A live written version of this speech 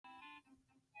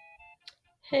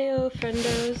Heyo,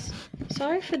 friendos.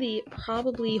 Sorry for the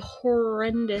probably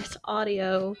horrendous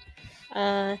audio.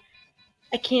 I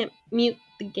can't mute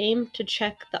the game to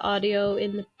check the audio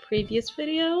in the previous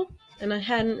video, and I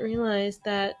hadn't realized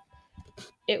that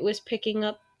it was picking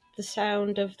up the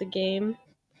sound of the game,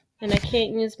 and I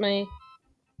can't use my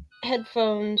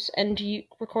headphones and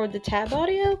record the tab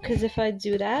audio, because if I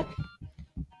do that,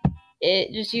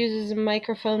 it just uses a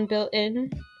microphone built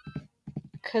in.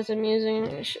 Because I'm using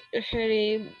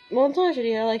shitty, well, it's not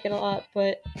shitty, I like it a lot,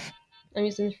 but I'm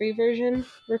using the free version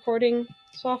recording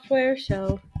software,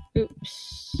 so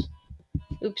oops.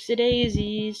 Oopsie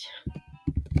daisies.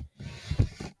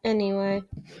 Anyway,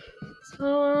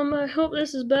 so I hope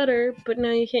this is better, but now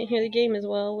you can't hear the game as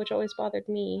well, which always bothered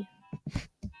me.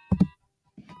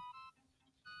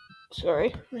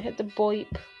 Sorry, I had to boip.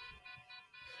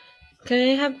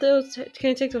 Can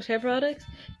I take those hair products?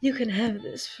 You can have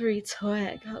this free toy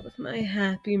I got with my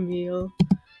Happy Meal.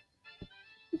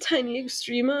 Tiny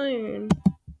extreme iron.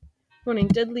 Warning,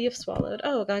 deadly if swallowed.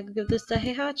 Oh, gotta give this to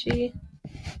Heihachi.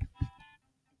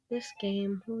 This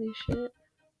game, holy shit.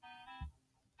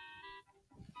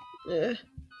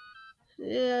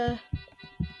 Yeah.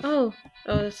 Oh,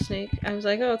 it's Snake. I was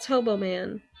like, oh, it's Hobo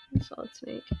Man. Solid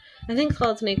Snake. I think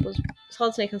Solid Snake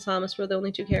and Samus were the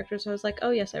only two characters, so I was like,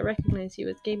 oh yes, I recognize you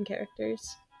as game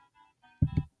characters.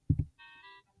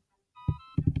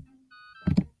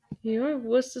 You know,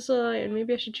 what's this little iron?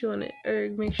 Maybe I should chew on it, or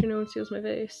make sure no one steals my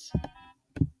face.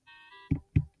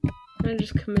 I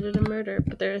just committed a murder,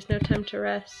 but there is no time to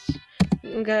rest.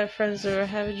 Got friends that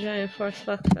have a giant force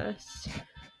fuck fest.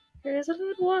 There's a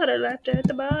little water left at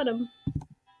the bottom.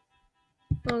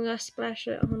 Oh, I'm gonna splash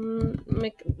it on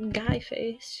my guy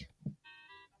face.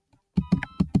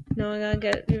 No, I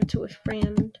gotta give it to a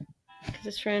friend, because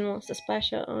his friend wants to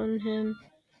splash it on him.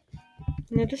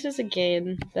 Now, this is a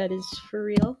game that is for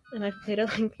real, and I've played it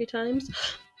like 3 times.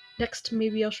 Next,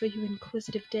 maybe I'll show you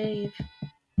Inquisitive Dave.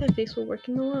 That face will work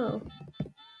in the well.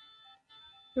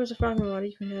 There's a frog in the water,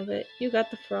 you can have it. You got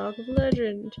the frog of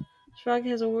legend. This frog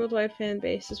has a worldwide fan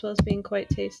base, as well as being quite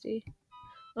tasty.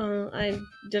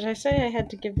 Did I say I had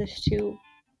to give this to,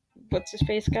 what's his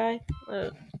face guy?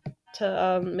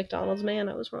 To McDonald's man?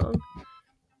 I was wrong.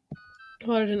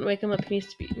 Water didn't wake him up, maybe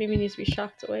he needs to be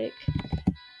shocked awake.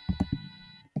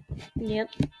 Yep.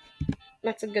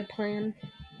 That's a good plan.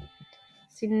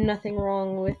 See nothing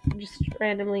wrong with just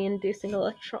randomly inducing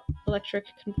electric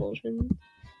convulsions.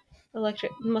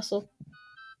 Electric muscle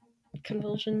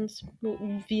convulsions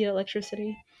via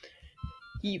electricity.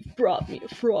 You've brought me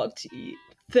a frog to eat.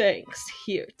 Thanks.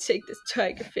 Here, take this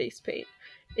tiger face paint.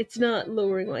 It's not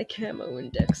lowering my camo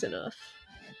index enough.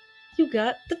 You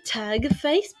got the tiger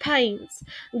face paints.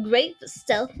 Great for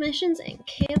stealth missions and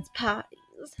kids'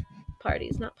 parties.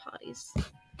 Parties, not potties.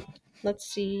 Let's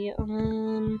see,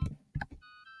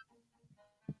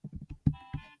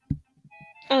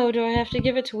 Oh, do I have to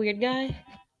give it to Weird Guy?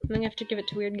 I think I have to give it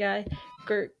to Weird Guy.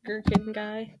 Gherkin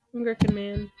Guy. Gherkin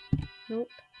Man.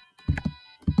 Nope.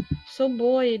 So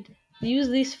Boyd, use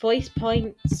these voice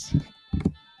points.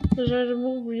 Those are the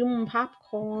room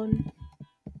popcorn.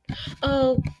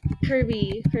 Oh,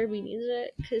 Kirby. Kirby needs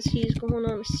it, because he's going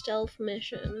on a stealth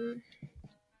mission.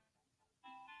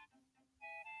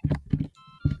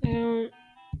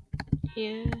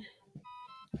 Yeah.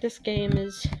 This game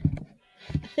is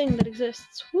a thing that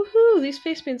exists. Woohoo! These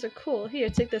face paints are cool. Here,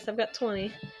 take this. I've got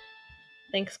 20.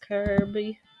 Thanks,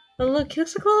 Kirby. Oh, look, he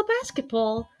looks like a little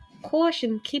basketball.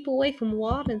 Caution, keep away from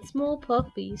water and small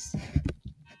puppies.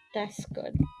 That's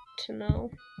good to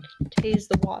know. Tase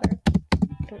the water.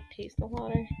 Don't tase the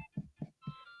water.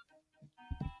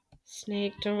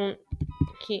 Snake, don't.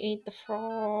 He ate the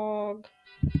frog.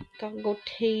 Gotta go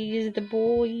tase the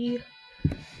boy.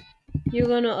 You're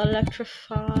gonna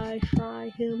fry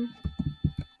him.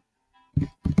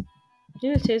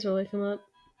 You just tase will wake him up.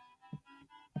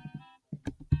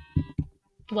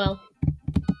 Well.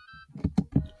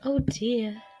 Oh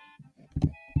dear.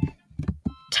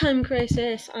 Time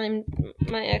crisis.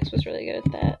 My ex was really good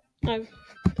at that. I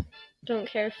don't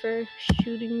care for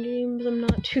shooting games. I'm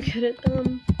not too good at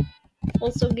them.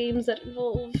 Also games that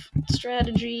involve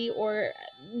strategy or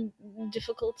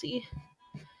difficulty.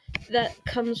 That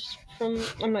comes from,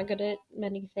 I'm not good at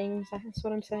many things, that's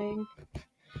what I'm saying.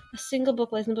 A single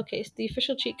book lies in the bookcase. The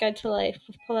official cheat guide to life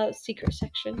with pull-out secret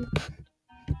section.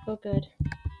 Oh good.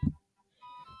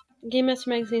 Game Master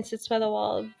magazine sits by the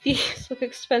wall. These look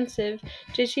expensive.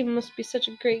 JT must be such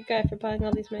a great guy for buying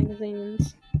all these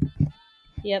magazines.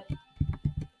 Yep.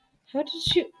 How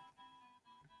did you...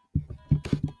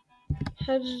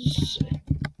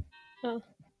 Oh.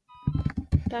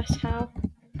 That's how.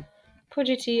 Poor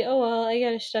GT. Oh well, I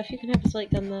got his stuff. You can have his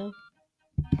light gun though.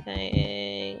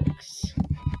 Thanks.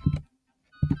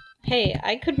 Hey,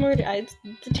 I could murder.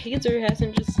 The taser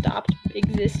hasn't just stopped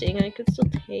existing. I could still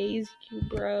tase you,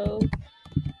 bro.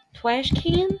 Trash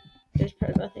can? There's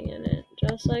probably nothing in it.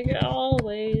 Just like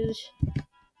always.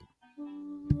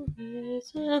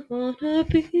 Always I wanna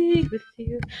be with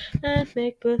you and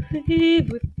make believe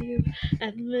with you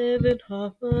and live in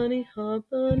harmony,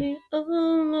 harmony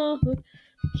alone.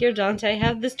 Here, Dante,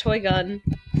 have this toy gun.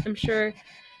 I'm sure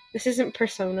this isn't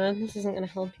Persona. This isn't gonna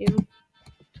help you.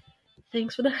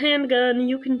 Thanks for the handgun.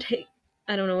 You can take.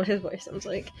 I don't know what his voice sounds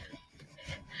like.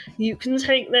 You can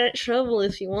take that shovel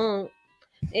if you want.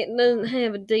 It doesn't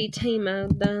have a DT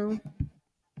mode though.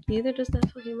 Neither does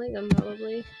that fucking light gun,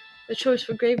 probably. The choice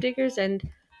for gravediggers and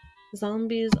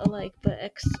zombies alike, but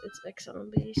it's X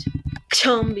zombies.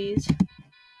 Zombies.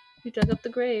 You dug up the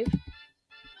grave.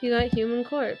 You got human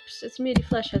corpse. Its meaty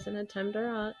flesh hasn't had time to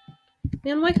rot.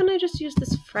 Man, why couldn't I just use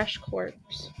this fresh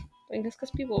corpse? I guess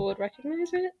because people would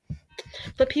recognize it?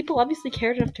 But people obviously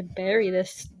cared enough to bury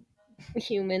this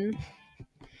human.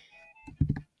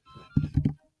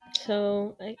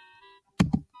 So,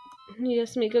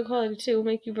 yes, make good quality too. We'll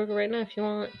make you burger right now if you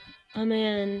want. Oh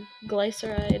man,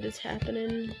 glyceride is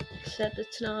happening, except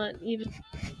it's not even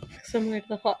similar to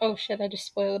the plot. Oh shit, I just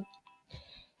spoiled.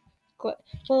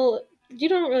 Well, you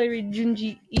don't really read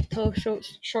Junji Ito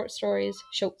short stories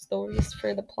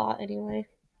for the plot anyway.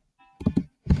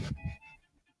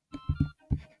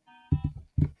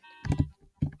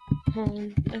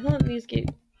 I thought these gave.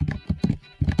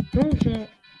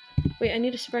 Wait, I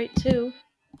need a Sprite too.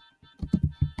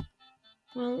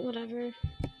 Well, whatever.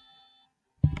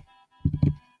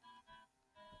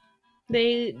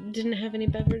 They didn't have any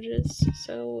beverages,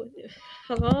 so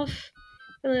fuck off.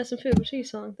 I only have some food. What are you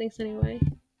selling? Thanks anyway.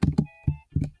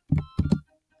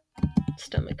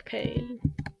 Stomach pain.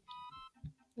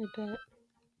 I bet.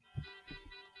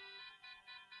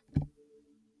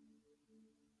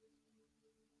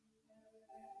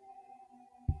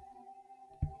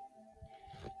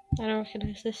 I don't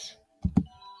recognize this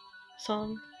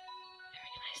song. I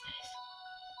recognize this.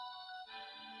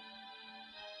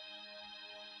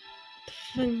 The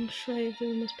feng shui of the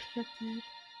room is perfected.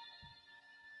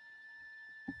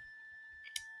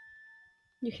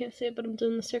 You can't see it, but I'm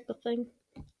doing the circle thing.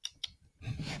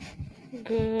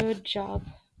 Good job.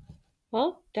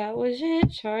 Well, that was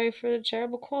it. Sorry for the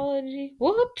terrible quality.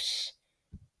 Whoops!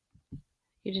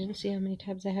 You didn't see how many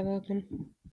tabs I have open.